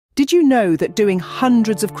Did you know that doing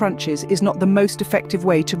hundreds of crunches is not the most effective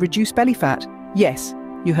way to reduce belly fat? Yes,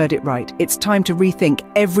 you heard it right. It's time to rethink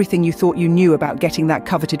everything you thought you knew about getting that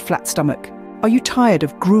coveted flat stomach. Are you tired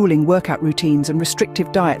of grueling workout routines and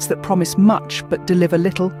restrictive diets that promise much but deliver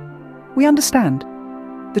little? We understand.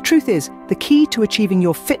 The truth is, the key to achieving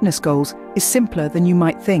your fitness goals is simpler than you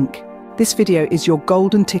might think. This video is your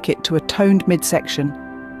golden ticket to a toned midsection,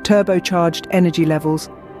 turbocharged energy levels,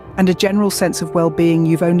 and a general sense of well-being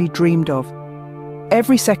you've only dreamed of.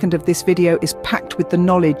 Every second of this video is packed with the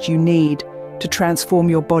knowledge you need to transform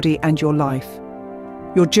your body and your life.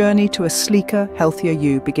 Your journey to a sleeker, healthier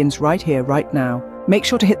you begins right here, right now. Make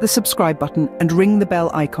sure to hit the subscribe button and ring the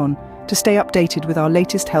bell icon to stay updated with our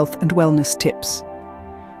latest health and wellness tips.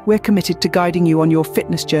 We're committed to guiding you on your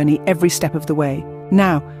fitness journey every step of the way.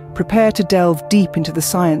 Now, prepare to delve deep into the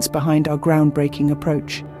science behind our groundbreaking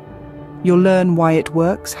approach. You'll learn why it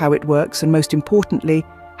works, how it works, and most importantly,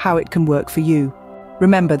 how it can work for you.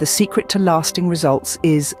 Remember, the secret to lasting results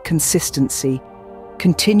is consistency.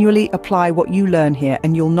 Continually apply what you learn here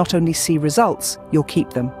and you'll not only see results, you'll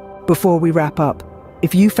keep them. Before we wrap up,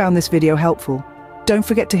 if you found this video helpful, don't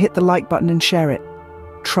forget to hit the like button and share it.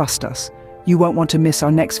 Trust us, you won't want to miss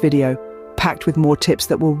our next video, packed with more tips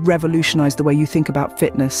that will revolutionize the way you think about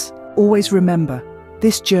fitness. Always remember,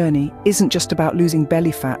 this journey isn't just about losing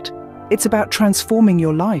belly fat. It's about transforming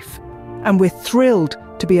your life, and we're thrilled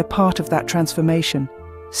to be a part of that transformation.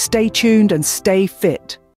 Stay tuned and stay fit.